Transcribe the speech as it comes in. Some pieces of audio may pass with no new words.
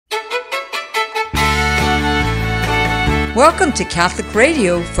Welcome to Catholic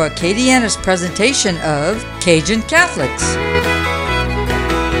Radio for Acadiana's presentation of Cajun Catholics.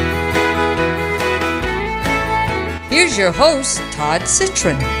 Here's your host, Todd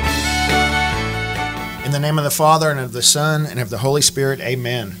Citron. In the name of the Father, and of the Son, and of the Holy Spirit,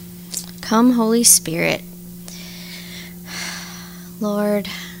 amen. Come, Holy Spirit. Lord,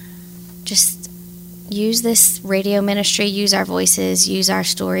 just use this radio ministry, use our voices, use our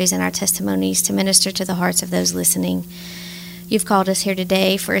stories and our testimonies to minister to the hearts of those listening. You've called us here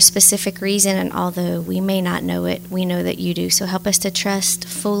today for a specific reason, and although we may not know it, we know that you do. So help us to trust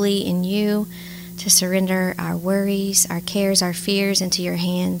fully in you, to surrender our worries, our cares, our fears into your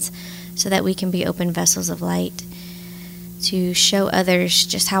hands, so that we can be open vessels of light, to show others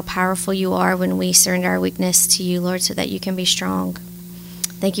just how powerful you are when we surrender our weakness to you, Lord, so that you can be strong.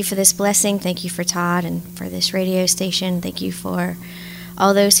 Thank you for this blessing. Thank you for Todd and for this radio station. Thank you for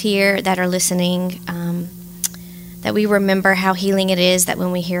all those here that are listening, that we remember how healing it is, that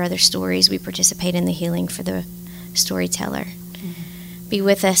when we hear other stories, we participate in the healing for the storyteller. Mm-hmm. Be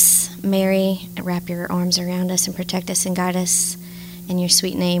with us, Mary, and wrap your arms around us and protect us and guide us. In your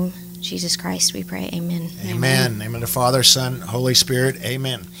sweet name, Jesus Christ, we pray. Amen. Amen. Name of the Father, Son, Holy Spirit.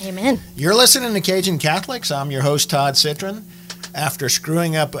 Amen. Amen. You're listening to Cajun Catholics. I'm your host, Todd Citron. After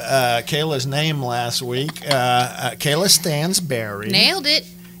screwing up Kayla's name last week, Kayla Stansberry nailed it.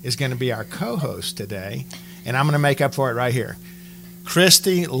 Is going to be our co-host today, and I'm going to make up for it right here.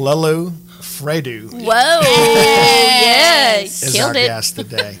 Christy Lulu Fredu. Whoa! Yes, is our guest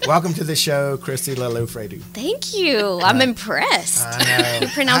today. Welcome to the show, Christy Lulu Fredu. Thank you. I'm impressed. I know.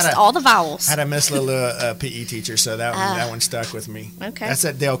 You pronounced all the vowels. I had a Miss Lulu PE teacher, so that one stuck with me. Okay. That's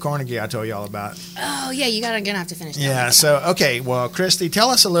that Dale Carnegie I told you all about. Oh yeah, you're gonna have to finish that. Yeah. So okay. Well, Christy, tell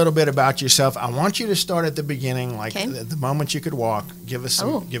us a little bit about yourself. I want you to start at the beginning, like the moment you could walk. Give us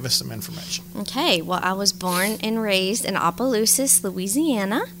some information. Okay. Well, I was born and raised in Opelousas,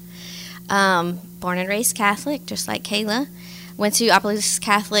 Louisiana. Born and raised Catholic, just like Kayla. Went to Opelousas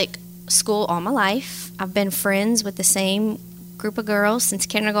Catholic school all my life. I've been friends with the same group of girls since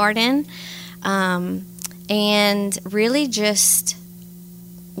kindergarten, and really just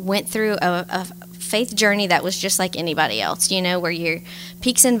went through a faith journey that was just like anybody else, where you're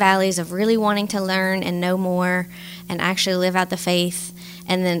peaks and valleys of really wanting to learn and know more and actually live out the faith,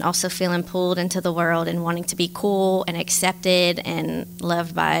 and then also feeling pulled into the world and wanting to be cool and accepted and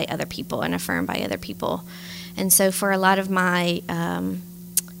loved by other people and affirmed by other people. And so for a lot of my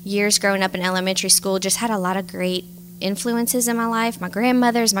years growing up in elementary school, just had a lot of great influences in my life. My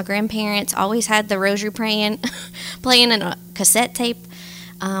grandmothers, my grandparents always had the rosary playing in a cassette tape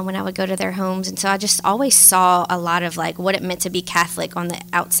when I would go to their homes. And so I just always saw a lot of like what it meant to be Catholic on the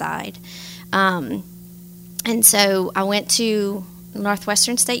outside. And so I went to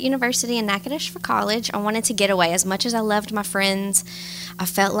Northwestern State University in Natchitoches for college. I wanted to get away. As much as I loved my friends, I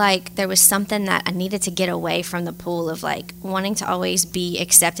felt like there was something that I needed to get away from the pool of like wanting to always be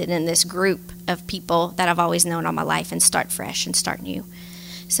accepted in this group of people that I've always known all my life and start fresh and start new.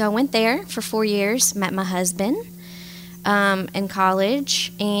 So I went there for 4 years, met my husband in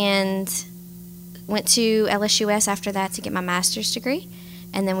college, and went to LSUS after that to get my master's degree.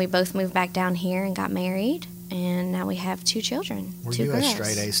 And then we both moved back down here and got married. And now we have 2 children. Were 2 you girls. a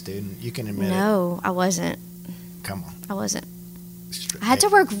straight A student? You can admit it. No, I wasn't. Come on. I wasn't. I had to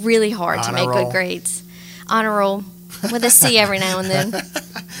work really hard to make good grades. Honor roll with a C every now and then.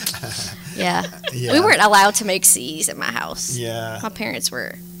 Yeah. We weren't allowed to make C's at my house. Yeah. My parents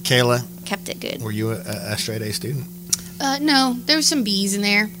were. Kayla? Kept it good. Were you a straight A student? No, there was some B's in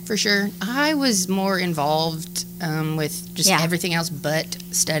there for sure. I was more involved with just everything else but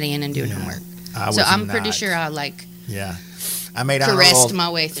studying and doing homework. I'm pretty sure I I made honor roll my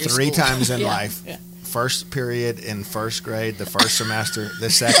way through 3 school. times in life. Yeah. First period in first grade, the first semester, the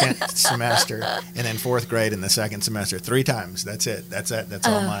second semester, and then 4th grade in the second semester. 3 times. That's it. That's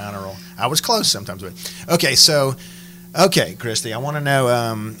all my honor roll. I was close sometimes, but okay, Christy, I want to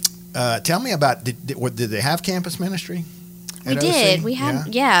know. Tell me about did they have campus ministry? We did. We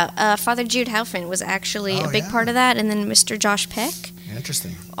had Father Jude Halfin was actually a big part of that, and then Mr. Josh Peck.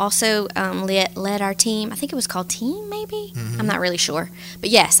 Interesting. Also led our team. I think it was called Team, maybe? Mm-hmm. I'm not really sure.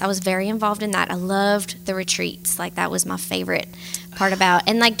 But yes, I was very involved in that. I loved the retreats. Like, that was my favorite part about.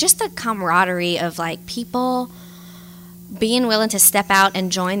 And, like, just the camaraderie of, like, people being willing to step out and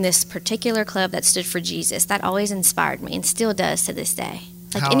join this particular club that stood for Jesus. That always inspired me and still does to this day.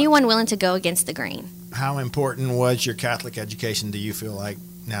 Like, anyone willing to go against the grain. How important was your Catholic education, do you feel like,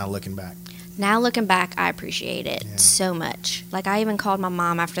 now looking back? Now looking back, I appreciate it so much. Like, I even called my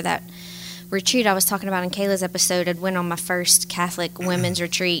mom after that retreat I was talking about in Kayla's episode. I went on my first Catholic women's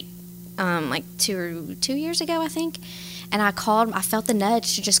retreat like two years ago, I think. And I felt the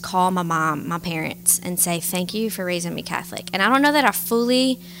nudge to just call my parents, and say, thank you for raising me Catholic. And I don't know that I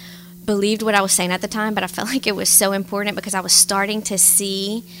fully believed what I was saying at the time, but I felt like it was so important because I was starting to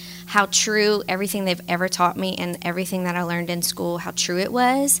see how true everything they've ever taught me and everything that I learned in school, how true it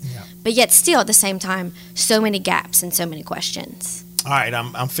was. Yeah. But yet still at the same time, so many gaps and so many questions. All right,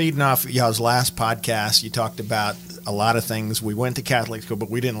 I'm feeding off y'all's last podcast. You talked about a lot of things. We went to Catholic school, but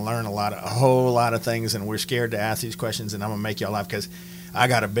we didn't learn a whole lot of things, and we're scared to ask these questions, and I'm going to make y'all laugh because I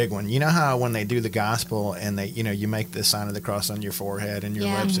got a big one. You know how when they do the gospel and they, you make the sign of the cross on your forehead and your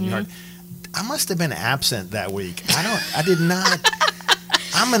lips and your heart. I must have been absent that week. I did not.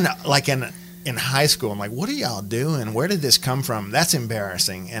 I'm in high school. I'm like, what are y'all doing? Where did this come from? That's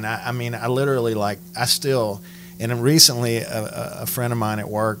embarrassing. And I literally and recently a friend of mine at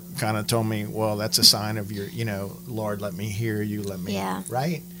work kind of told me, well, that's a sign of your, Lord, let me hear you,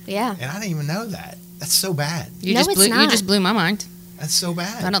 right? Yeah. And I didn't even know that. That's so bad. You just blew my mind. That's so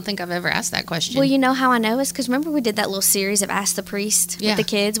bad. I don't think I've ever asked that question. Well, you know how I know is because remember we did that little series of Ask the Priest with the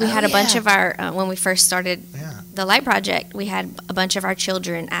kids? We had a bunch of our, when we first started the Light Project, we had a bunch of our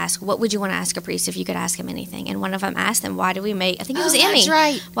children ask, what would you want to ask a priest if you could ask him anything? And one of them asked them, why do we make, I think it was Emmy. That's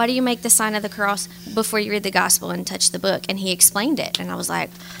right. Why do you make the sign of the cross before you read the gospel and touch the book? And he explained it. And I was like,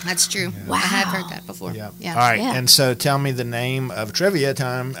 that's true. Wow. I have heard that before. Yeah. All right. Yeah. And so tell me the name of trivia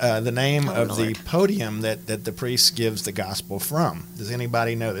time, the name of the podium that the priest gives the gospel from. Does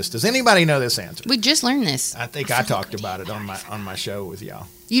anybody know this? Does anybody know this answer? We just learned this. I think I talked about it on my show with y'all.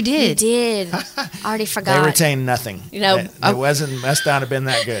 You did. You did. I already forgot. They retained nothing. It must not have been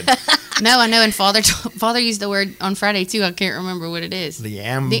that good. No, I know. And Father used the word on Friday too. I can't remember what it is. The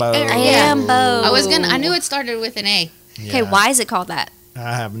ambo. Ambo. I knew it started with an A. Yeah. Okay, why is it called that?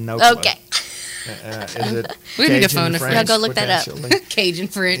 I have no clue. Okay. Is it we need to phone a friend. Yeah, go look that up. Cajun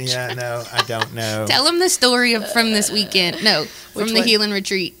French. Yeah, no, I don't know. Tell them the story from this weekend. No, from the healing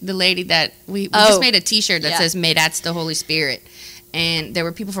retreat. The lady that we just made a T-shirt that says "May that's the Holy Spirit," and there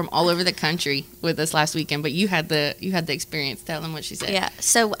were people from all over the country with us last weekend. But you had the experience. Tell them what she said. Yeah,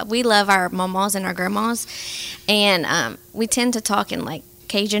 so we love our mamas and our grandmas, and we tend to talk in like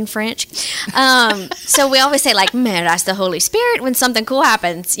Cajun French. So we always say like, man, that's the Holy Spirit when something cool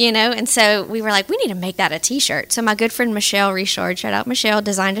happens, And so we were like, we need to make that a T-shirt. So my good friend Michelle Richard, shout out Michelle,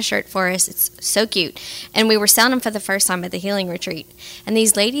 designed a shirt for us. It's so cute. And we were selling them for the first time at the healing retreat. And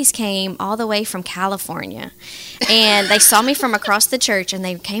these ladies came all the way from California. And they saw me from across the church and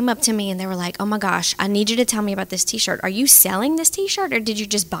they came up to me and they were like, oh my gosh, I need you to tell me about this T-shirt. Are you selling this T-shirt or did you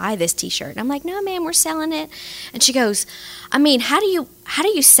just buy this T-shirt? And I'm like, no, ma'am, we're selling it. And she goes, I mean, how do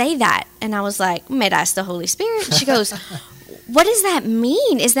you say that? And I was like, may that's the Holy Spirit. And she goes, what does that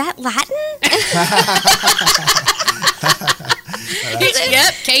mean? Is that Latin?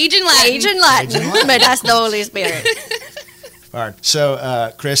 Yep, Cajun Latin. Cajun Latin. May that's the Holy Spirit. All right.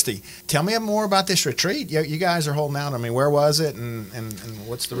 So, Christy, tell me more about this retreat. You guys are holding out. I mean, where was it and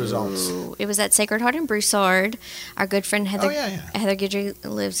what's the results? It was at Sacred Heart in Broussard. Our good friend Heather Guidry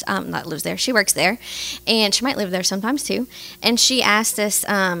lives there. She works there, and she might live there sometimes too. And she asked us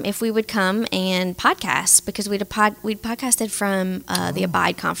if we would come and podcast because we'd podcasted from the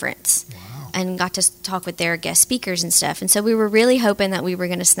Abide conference. Wow. And got to talk with their guest speakers and stuff. And so we were really hoping that we were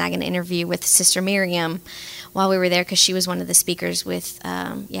going to snag an interview with Sister Miriam while we were there because she was one of the speakers with,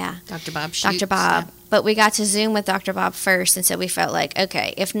 Dr. Bob Schutz. Dr. Bob. Yeah. But we got to Zoom with Dr. Bob first, and so we felt like,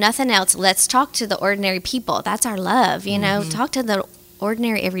 okay, if nothing else, let's talk to the ordinary people. That's our love, talk to the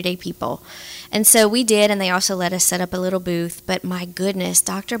ordinary, everyday people. And so we did, and they also let us set up a little booth. But my goodness,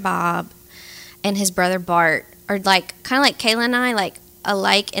 Dr. Bob and his brother Bart are like, kind of like Kayla and I, like,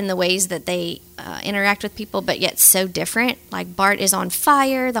 alike in the ways that they interact with people, but yet so different. Like Bart is on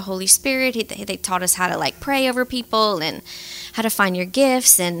fire, the Holy Spirit. They taught us how to like pray over people and how to find your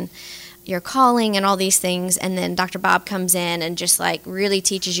gifts and your calling and all these things. And then Dr. Bob comes in and just like really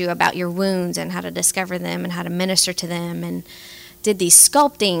teaches you about your wounds and how to discover them and how to minister to them, and did these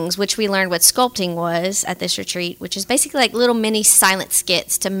sculptings, which we learned what sculpting was at this retreat, which is basically like little mini silent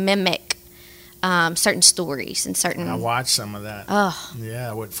skits to mimic certain stories and certain. I watched some of that. Oh,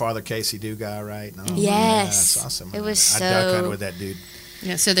 yeah, with Father Casey Dugas, right? Yes, yeah, that's awesome. It was so. I duck hunted with that dude.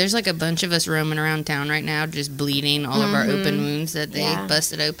 Yeah, so there's like a bunch of us roaming around town right now, just bleeding all of our open wounds that they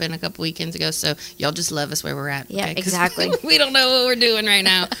busted open a couple weekends ago. So y'all just love us where we're at. Yeah, okay? exactly. We don't know what we're doing right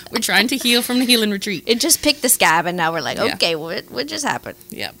now. We're trying to heal from the healing retreat. It just picked the scab, and now we're like, okay, what just happened?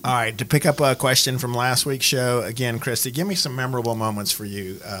 Yeah. All right, to pick up a question from last week's show, again, Christy, give me some memorable moments for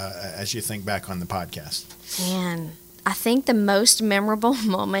you as you think back on the podcast. Man, I think the most memorable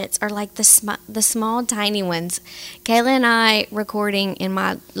moments are like the small, tiny ones. Kayla and I recording in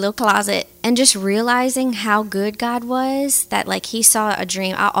my little closet and just realizing how good God was, that like he saw a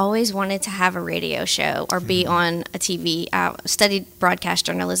dream. I always wanted to have a radio show or be on a TV. I studied broadcast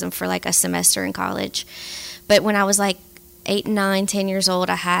journalism for like a semester in college. But when I was like 8, 9, 10 years old,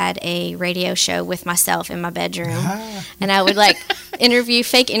 I had a radio show with myself in my bedroom. And I would like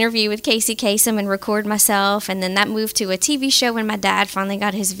fake interview with Casey Kasem and record myself. And then that moved to a TV show when my dad finally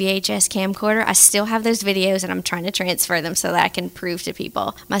got his VHS camcorder. I still have those videos and I'm trying to transfer them so that I can prove to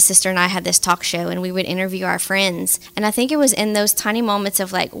people. My sister and I had this talk show and we would interview our friends. And I think it was in those tiny moments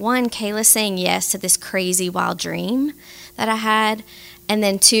of like, one, Kayla saying yes to this crazy wild dream that I had. And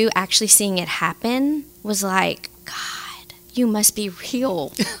then two, actually seeing it happen was like, God, you must be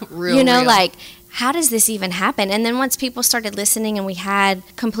real. Real. Like, how does this even happen? And then once people started listening and we had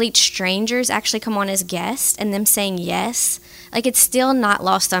complete strangers actually come on as guests and them saying yes, like it's still not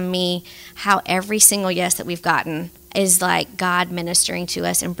lost on me how every single yes that we've gotten is like God ministering to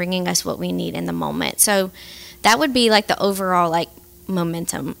us and bringing us what we need in the moment. So that would be like the overall like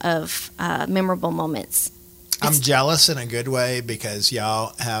momentum of memorable moments. I'm jealous in a good way because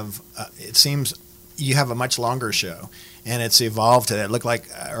y'all have, it seems you have a much longer show. And it's evolved to that. It looked like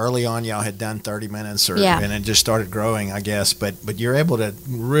early on y'all had done 30 minutes, and it just started growing, I guess. But you're able to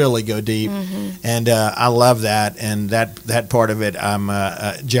really go deep, and I love that. And that part of it, I'm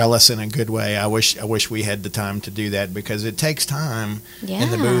jealous in a good way. I wish we had the time to do that because it takes time in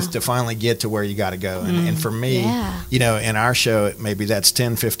the booth to finally get to where you got to go. And for me, in our show, maybe that's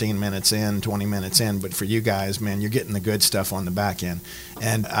 10, 15 minutes in, 20 minutes in. But for you guys, man, you're getting the good stuff on the back end.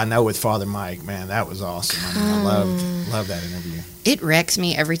 And I know with Father Mike, man, that was awesome. I mean, I love that interview. It wrecks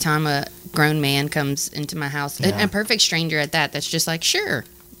me every time a grown man comes into my house, a perfect stranger at that. That's just like, sure,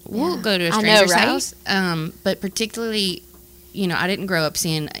 we'll go to a stranger's house. But particularly, I didn't grow up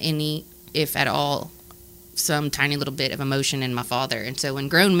seeing any, if at all, some tiny little bit of emotion in my father. And so when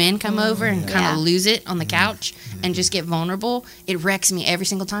grown men come over and kind of lose it on the couch and just get vulnerable, it wrecks me every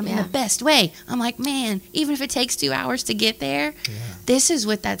single time in the best way. I'm like, man, even if it takes 2 hours to get there, this is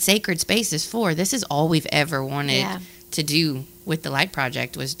what that sacred space is for. This is all we've ever wanted to do with the Light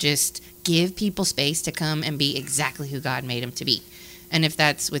Project, was just give people space to come and be exactly who God made them to be. And if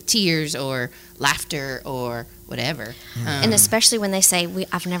that's with tears or laughter or whatever. And especially when they say,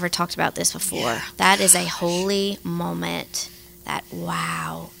 I've never talked about this before. Yeah. That is a holy moment. That,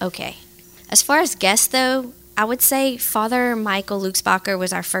 wow. Okay. As far as guests, though, I would say Father Michael Luxbacher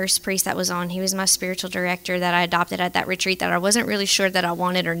was our first priest that was on. He was my spiritual director that I adopted at that retreat that I wasn't really sure that I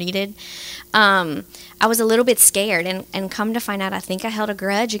wanted or needed. I was a little bit scared, and come to find out, I think I held a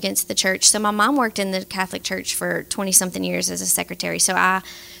grudge against the church. So my mom worked in the Catholic Church for 20-something years as a secretary, so I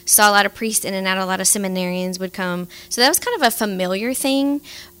saw a lot of priests in and out. A lot of seminarians would come. So that was kind of a familiar thing,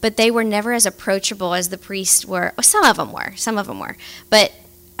 but they were never as approachable as the priests were. Well, some of them were. But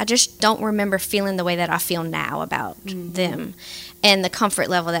I just don't remember feeling the way that I feel now about them and the comfort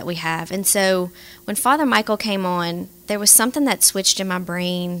level that we have. And so when Father Michael came on, there was something that switched in my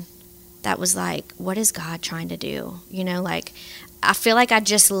brain that was like, what is God trying to do? I feel like I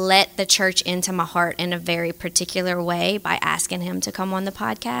just let the church into my heart in a very particular way by asking him to come on the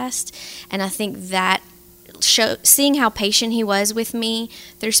podcast. And I think that seeing how patient he was with me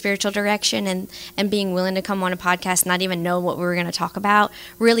through spiritual direction and being willing to come on a podcast, not even know what we were going to talk about,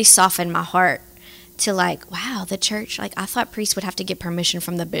 really softened my heart to wow, the church, I thought priests would have to get permission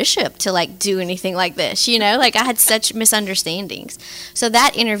from the bishop to do anything like this, I had such misunderstandings. So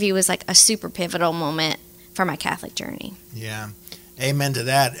that interview was a super pivotal moment for my Catholic journey. Yeah. Amen to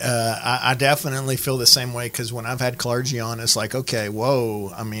that. I definitely feel the same way, because when I've had clergy on, it's like, okay,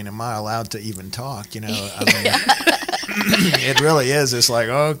 whoa, I mean, am I allowed to even talk? It really is. It's like,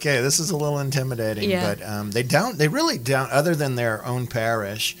 okay, this is a little intimidating. Yeah. But they really don't, other than their own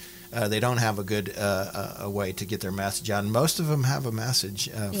parish, they don't have a good a way to get their message out. And most of them have a message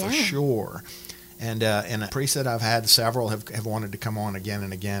for sure. And a priest that I've had, several have wanted to come on again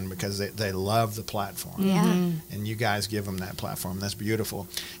and again because they love the platform. Yeah. And you guys give them that platform. That's beautiful.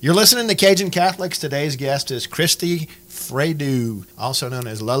 You're listening to Cajun Catholics. Today's guest is Christy Fredu, also known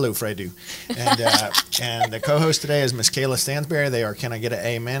as Lulu Fredu. And the co-host today is Miss Kayla Stansberry. They are Can I Get an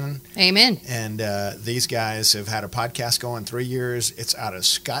Amen? Amen. And these guys have had a podcast going 3 years. It's out of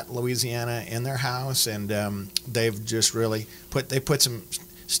Scott, Louisiana, in their house. And they've just really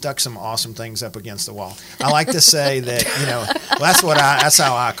stuck some awesome things up against the wall. I like to say that, that's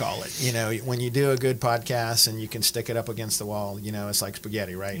how I call it. When you do a good podcast and you can stick it up against the wall, it's like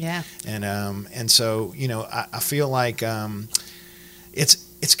spaghetti, right? Yeah. And so, I feel like it's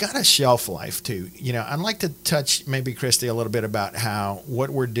it's got a shelf life too. You know, I'd like to touch maybe Christy a little bit about how what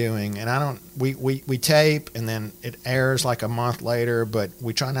we're doing, and we tape and then it airs like a month later, but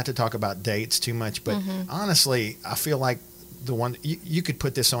we try not to talk about dates too much. But honestly, I feel like the one you could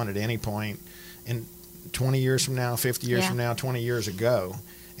put this on at any point in 20 years from now, 50 years from now, 20 years ago,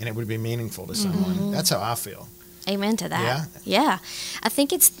 and it would be meaningful to someone. That's how I feel. Amen to that. Yeah. I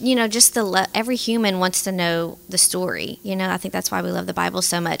think it's, just every human wants to know the story. I think that's why we love the Bible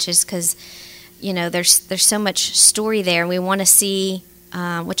so much, is because, there's so much story there, and we want to see,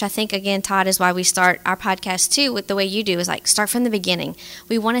 which I think, again, Todd, is why we start our podcast too with the way you do, is like start from the beginning.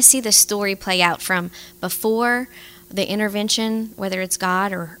 We want to see the story play out from before the intervention, whether it's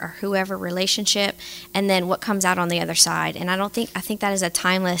God or whoever relationship, and then what comes out on the other side. And I think that is a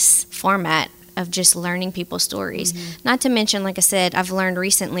timeless format of just learning people's stories. Not to mention, like I said, I've learned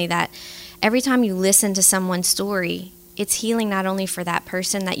recently that every time you listen to someone's story, it's healing not only for that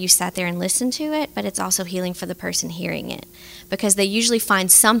person that you sat there and listened to it, but it's also healing for the person hearing it, because they usually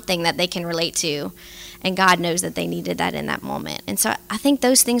find something that they can relate to, and God knows that they needed that in that moment. And so I think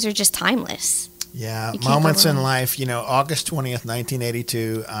those things are just timeless. Yeah, moments in life. August 20th,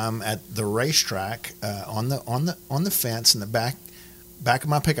 1982, I'm at the racetrack on the fence in the back of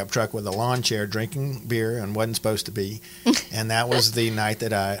my pickup truck with a lawn chair, drinking beer, and wasn't supposed to be. And that was the night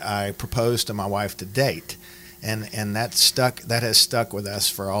that I proposed to my wife to date. And that has stuck with us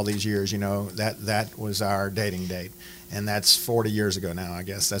for all these years. That was our dating date. And that's 40 years ago now, I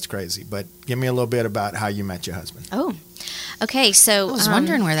guess. That's crazy. But give me a little bit about how you met your husband. Oh, okay. So I was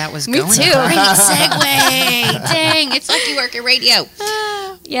wondering where that was me going. Me too. Great segue. Dang, it's like you work at radio.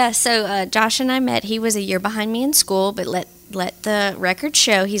 Yeah, so Josh and I met. He was a year behind me in school, but let the record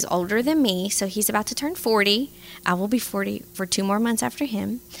show he's older than me, so he's about to turn 40. I will be 40 for 2 more months after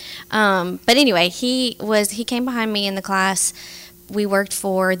him. But anyway, he came behind me in the class. We worked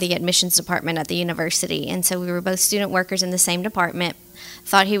for the admissions department at the university, and so we were both student workers in the same department.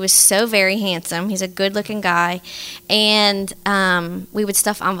 Thought he was so very handsome. He's a good-looking guy, and we would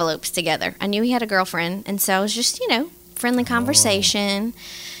stuff envelopes together. I knew he had a girlfriend, and so I was just, friendly conversation,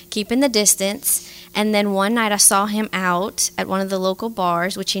 keeping the distance. And then one night I saw him out at one of the local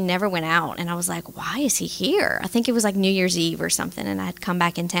bars, which he never went out, and I was like, why is he here? I think it was like New Year's Eve or something, and I had come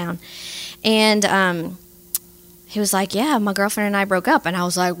back in town. And he was like, yeah, my girlfriend and I broke up. And I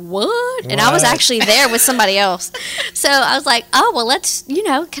was like, what? And I was actually there with somebody else. So I was like, oh, well, let's,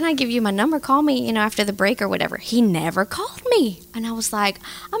 can I give you my number? Call me, after the break or whatever. He never called me. And I was like,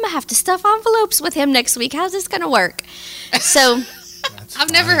 I'm going to have to stuff envelopes with him next week. How's this going to work? So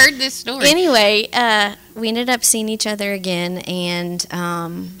I've never heard this story. Anyway, we ended up seeing each other again. And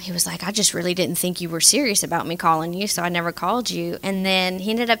he was like, I just really didn't think you were serious about me calling you, so I never called you. And then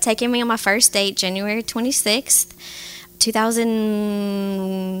he ended up taking me on my first date, January 26th,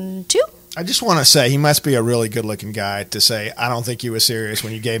 2002. I just want to say he must be a really good-looking guy to say, I don't think you were serious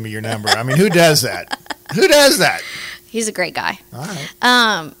when you gave me your number. I mean, who does that? Who does that? He's a great guy. All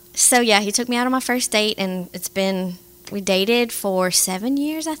right. So, yeah, he took me out on my first date, and we dated for 7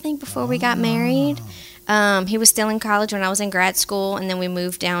 years, I think, before we got married. He was still in college when I was in grad school, and then we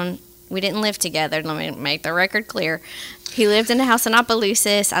moved down. We didn't live together. Let me make the record clear. He lived in a house in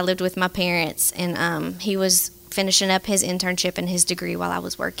Opelousas. I lived with my parents, and he was finishing up his internship and his degree while I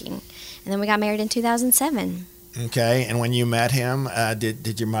was working. And then we got married in 2007. Okay, and when you met him,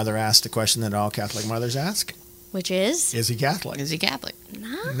 did your mother ask the question that all Catholic mothers ask? Which is? Is he Catholic? Is he Catholic?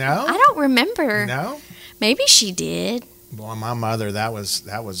 No? I don't remember. No? Maybe she did. Boy, my mother, that was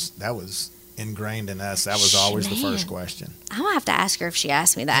ingrained in us. That was always the first question. I'm going to have to ask her if she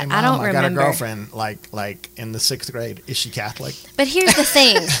asked me that. Hey, Mom, I don't remember. I got a girlfriend like in the 6th grade. Is she Catholic? But here's the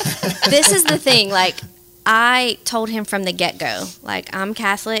thing. This is the thing. Like, I told him from the get-go, like, I'm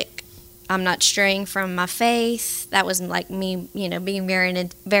Catholic. I'm not straying from my faith. That was like me, being very,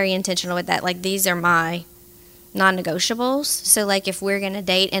 very intentional with that. Like, these are my non-negotiables. So, like, if we're going to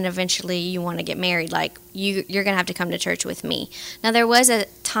date and eventually you want to get married, like, you're going to have to come to church with me. Now, there was a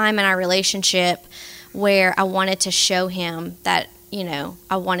time in our relationship where I wanted to show him that,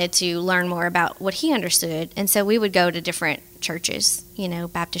 I wanted to learn more about what he understood. And so we would go to different churches,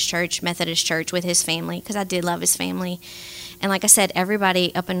 Baptist church, Methodist church with his family, because I did love his family. And like I said,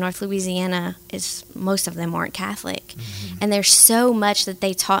 everybody up in North Louisiana, most of them weren't Catholic. Mm-hmm. And there's so much that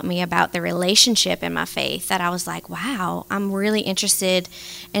they taught me about the relationship in my faith that I was like, wow, I'm really interested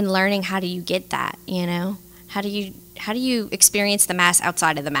in learning, how do you get that, How do you experience the Mass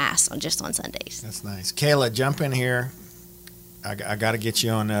outside of the Mass just on Sundays? That's nice. Kayla, jump in here. I got to get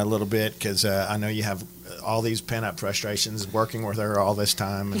you on a little bit because I know you have all these pent-up frustrations working with her all this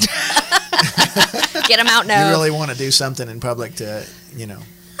time. And get them out now. You really want to do something in public to,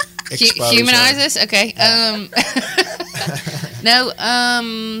 expose humanize her. us? Okay. Yeah. No,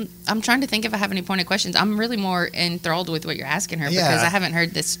 I'm trying to think if I have any pointed questions. I'm really more enthralled with what you're asking her because I haven't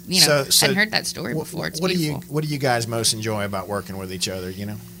heard this, hadn't heard that story before. It's beautiful. What do you guys most enjoy about working with each other,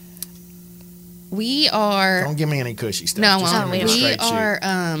 We are... Don't give me any cushy stuff. No,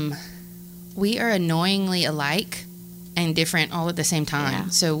 we are annoyingly alike and different all at the same time. Yeah.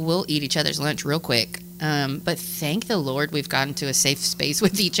 So we'll eat each other's lunch real quick. But thank the Lord we've gotten to a safe space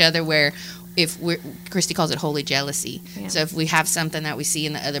with each other where Christy calls it holy jealousy. Yeah. So if we have something that we see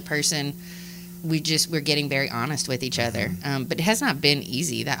in the other person, we're getting very honest with each other. But it has not been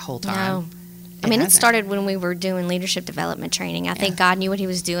easy that whole time. No. It started when we were doing leadership development training. I think God knew what he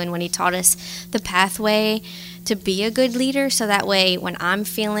was doing when he taught us the pathway to be a good leader. So that way when I'm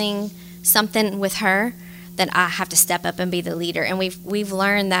feeling something with her, then I have to step up and be the leader. And we've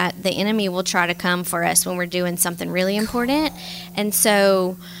learned that the enemy will try to come for us when we're doing something really important. And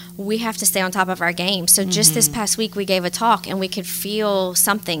so we have to stay on top of our game. So just this past week, we gave a talk and we could feel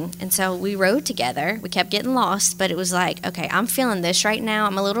something. And so we rode together. We kept getting lost, but it was like, okay, I'm feeling this right now.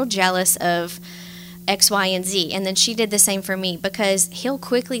 I'm a little jealous of X, Y, and Z. And then she did the same for me because he'll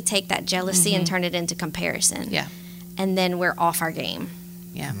quickly take that jealousy and turn it into comparison. Yeah. And then we're off our game.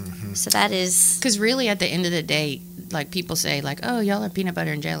 Yeah. So that is... Because really at the end of the day, like people say like, oh, y'all are peanut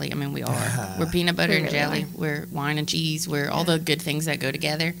butter and jelly. I mean, we are. We're peanut butter and jelly. We're wine and cheese. We're all the good things that go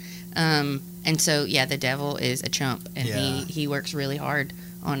together. And so, the devil is a chump. And he works really hard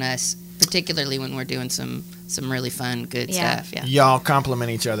on us, particularly when we're doing some really fun, good stuff. Yeah. Y'all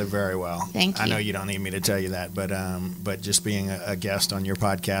complement each other very well. Thank you. I know you don't need me to tell you that, but just being a guest on your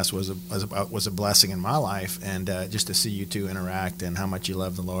podcast was a blessing in my life, and just to see you two interact and how much you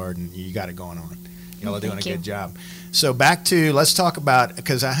love the Lord, and you got it going on. Y'all are doing a good job. So let's talk about,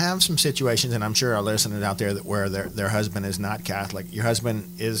 because I have some situations, and I'm sure our listeners out there where their husband is not Catholic. Your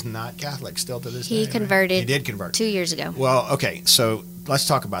husband is not Catholic still to this day. He converted. Right? He did convert 2 years ago. Well, okay, so let's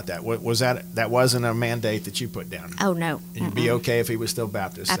talk about that. That wasn't a mandate that you put down? Oh, no. You'd be okay if he was still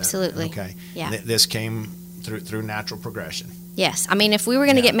Baptist? Absolutely. Okay. Yeah. This came through natural progression. Yes. I mean, if we were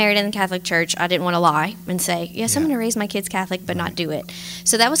going to get married in the Catholic Church, I didn't want to lie and say, yes, I'm going to raise my kids Catholic, but not do it.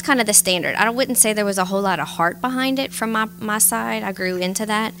 So that was kind of the standard. I wouldn't say there was a whole lot of heart behind it from my side. I grew into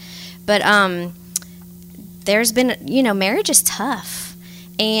that. But there's been, marriage is tough.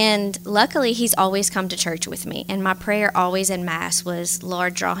 And luckily, he's always come to church with me. And my prayer always in Mass was,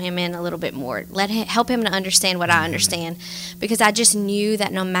 Lord, draw him in a little bit more. Help him to understand what I understand. Because I just knew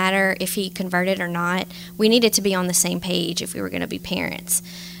that no matter if he converted or not, we needed to be on the same page if we were going to be parents.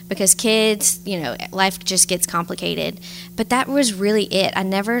 Because kids, life just gets complicated. But that was really it. I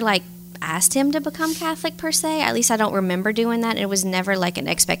never, asked him to become Catholic per se. At least I don't remember doing that. It was never, an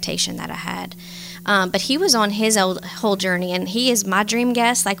expectation that I had. But he was on his whole journey, and he is my dream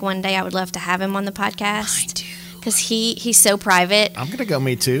guest. One day I would love to have him on the podcast. I do. Because he's so private. I'm going to go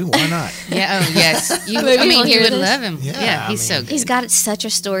me too. Why not? Yes. You would love him. Yeah, he's so good. He's got such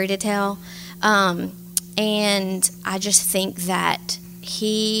a story to tell. And I just think that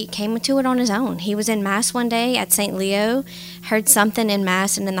he came to it on his own. He was in Mass one day at St. Leo, heard something in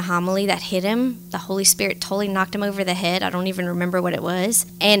Mass and in the homily that hit him. The Holy Spirit totally knocked him over the head. I don't even remember what it was.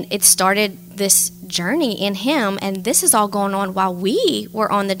 And it started this journey in him, and this is all going on while we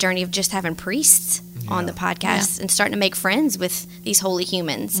were on the journey of just having priests on the podcast and starting to make friends with these holy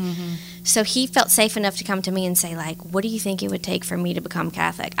humans. So he felt safe enough to come to me and say, what do you think it would take for me to become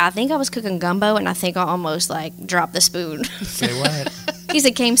Catholic? I think I was cooking gumbo, and I think I almost dropped the spoon. Say what? He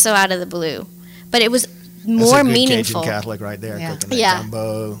said, came so out of the blue. But it was more meaningful. Cajun Catholic right there, cooking that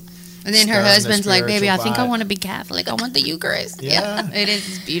gumbo. And then her husband's like, baby, I think I want to be Catholic. I want the Eucharist. Yeah. It is.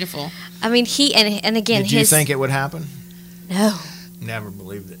 It's beautiful. I mean, and again, Did you think it would happen? No. Never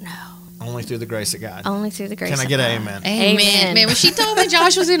believed it. No. Only through the grace of God. Only through the grace of God. Can I get an amen? Amen. Man, when she told me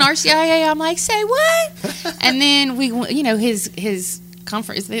Josh was in RCIA, I'm like, say what? And then his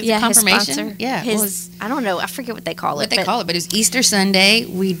confirmation. His sponsor. Yeah. I don't know. I forget what they call it. But it was Easter Sunday.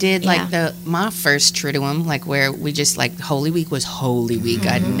 We did my first Triduum, where we just Holy Week was Holy Week.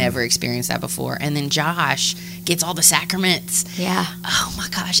 I'd never experienced that before. And then Josh gets all the sacraments. Yeah. Oh my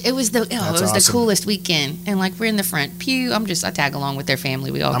gosh. It was the coolest weekend. And we're in the front pew. I tag along with their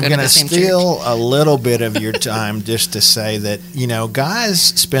family. We all go to the same church. I'm going to steal a little bit of your time just to say that, guys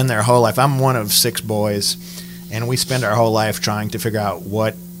spend their whole life. I'm one of 6 boys. And we spend our whole life trying to figure out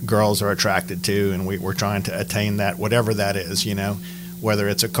what girls are attracted to, and we're trying to attain that, whatever that is, whether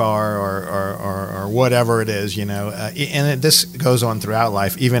it's a car or whatever it is, and this goes on throughout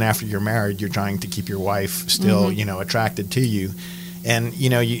life. Even after you're married, you're trying to keep your wife still, attracted to you. And,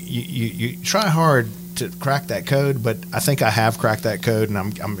 you try hard to crack that code, but I think I have cracked that code, and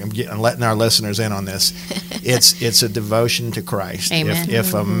I'm letting our listeners in on this. It's a devotion to Christ. Amen.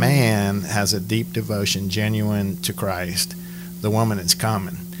 If a man has a deep devotion, genuine to Christ, the woman is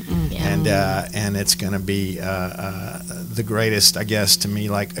common. And it's going to be the greatest, I guess, to me,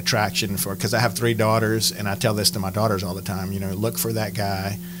 like attraction because I have 3 daughters, and I tell this to my daughters all the time. Look for that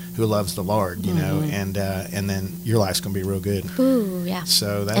guy who loves the Lord, and then your life's going to be real good. Ooh, yeah.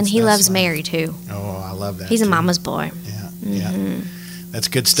 So and he loves Mary too. Oh, I love that. He's a mama's boy. Yeah, that's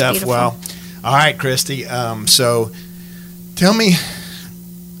good stuff. Well, all right, Christy. So, tell me,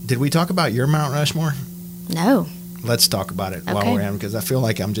 did we talk about your Mount Rushmore? No. Let's talk about it while we're in, because I feel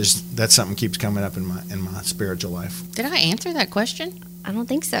like that's something keeps coming up in my spiritual life. Did I answer that question? I don't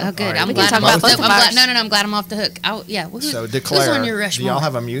think so. Oh, good. Right. I'm glad I'm off the hook. No, I'm glad I'm off the hook. So declare. Who's on your Rushmore? Do y'all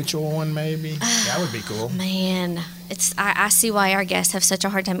have a mutual one, maybe? That would be cool. Man, I see why our guests have such a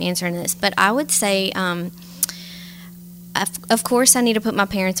hard time answering this, but I would say, of course, I need to put my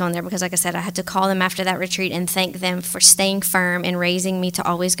parents on there because, like I said, I had to call them after that retreat and thank them for staying firm and raising me to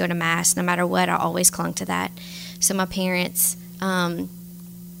always go to Mass. No matter what, I always clung to that. So my parents, my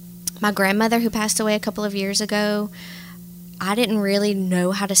grandmother who passed away a couple of years ago, I didn't really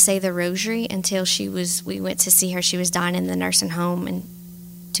know how to say the rosary until we went to see her. She was dying in the nursing home in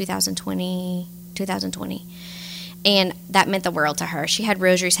 2020. And that meant the world to her. She had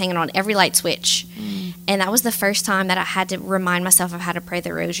rosaries hanging on every light switch. And that was the first time that I had to remind myself of how to pray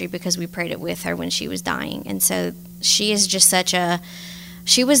the rosary because we prayed it with her when she was dying. And so she is just such a...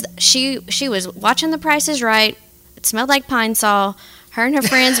 She was watching The Price is Right. It smelled like Pine Sol. Her and her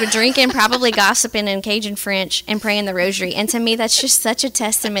friends were drinking, probably gossiping in Cajun French and praying the rosary. And to me, that's just such a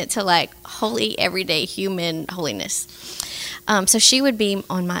testament to like holy, everyday human holiness. So she would be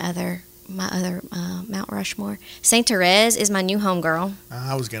on my other Mount Rushmore. Saint Therese is my new homegirl.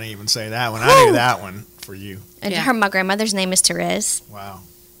 I was going to even say that one. I knew that one for you. And my grandmother's name is Therese. Wow.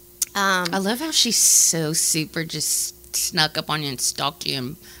 I love how she's so super just snuck up on you and stalked you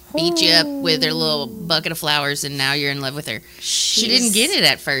and beat you up with her little bucket of flowers, and now you're in love with her. She didn't get it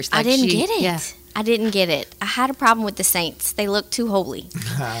at first. I didn't get it. Yeah. I didn't get it. I had a problem with the saints. They looked too holy.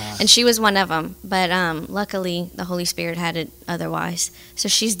 And she was one of them. But luckily, the Holy Spirit had it otherwise. So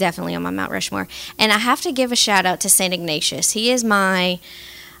she's definitely on my Mount Rushmore. And I have to give a shout out to St. Ignatius. He is my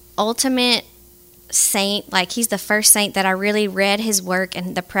ultimate saint. Like, he's the first saint that I really read his work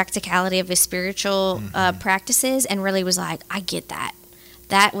and the practicality of his spiritual practices and really was like, I get that.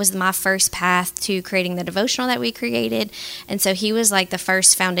 That was my first path to creating the devotional that we created. And so he was like the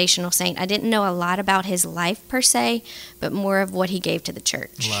first foundational saint. I didn't know a lot about his life per se, but more of what he gave to the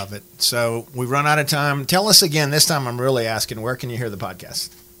church. Love it. So we've run out of time. Tell us again, this time I'm really asking, where can you hear the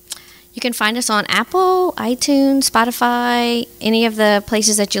podcast? You can find us on Apple, iTunes, Spotify, any of the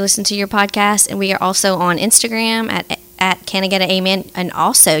places that you listen to your podcast. And we are also on Instagram at Can I Get an Amen? And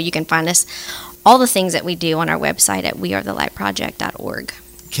also you can find us all the things that we do on our website at wearethelightproject.org.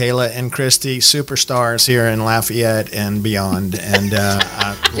 Kayla and Christy, superstars here in Lafayette and beyond. And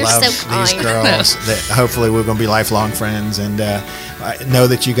I love these girls. That hopefully we're going to be lifelong friends. And I know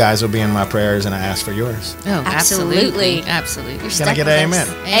that you guys will be in my prayers, and I ask for yours. Oh, absolutely. Absolutely. Can I get an amen?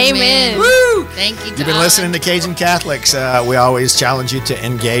 Amen. Woo! Thank you, God. You've been listening to Cajun Catholics. We always challenge you to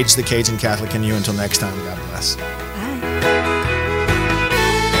engage the Cajun Catholic in you. Until next time, God bless.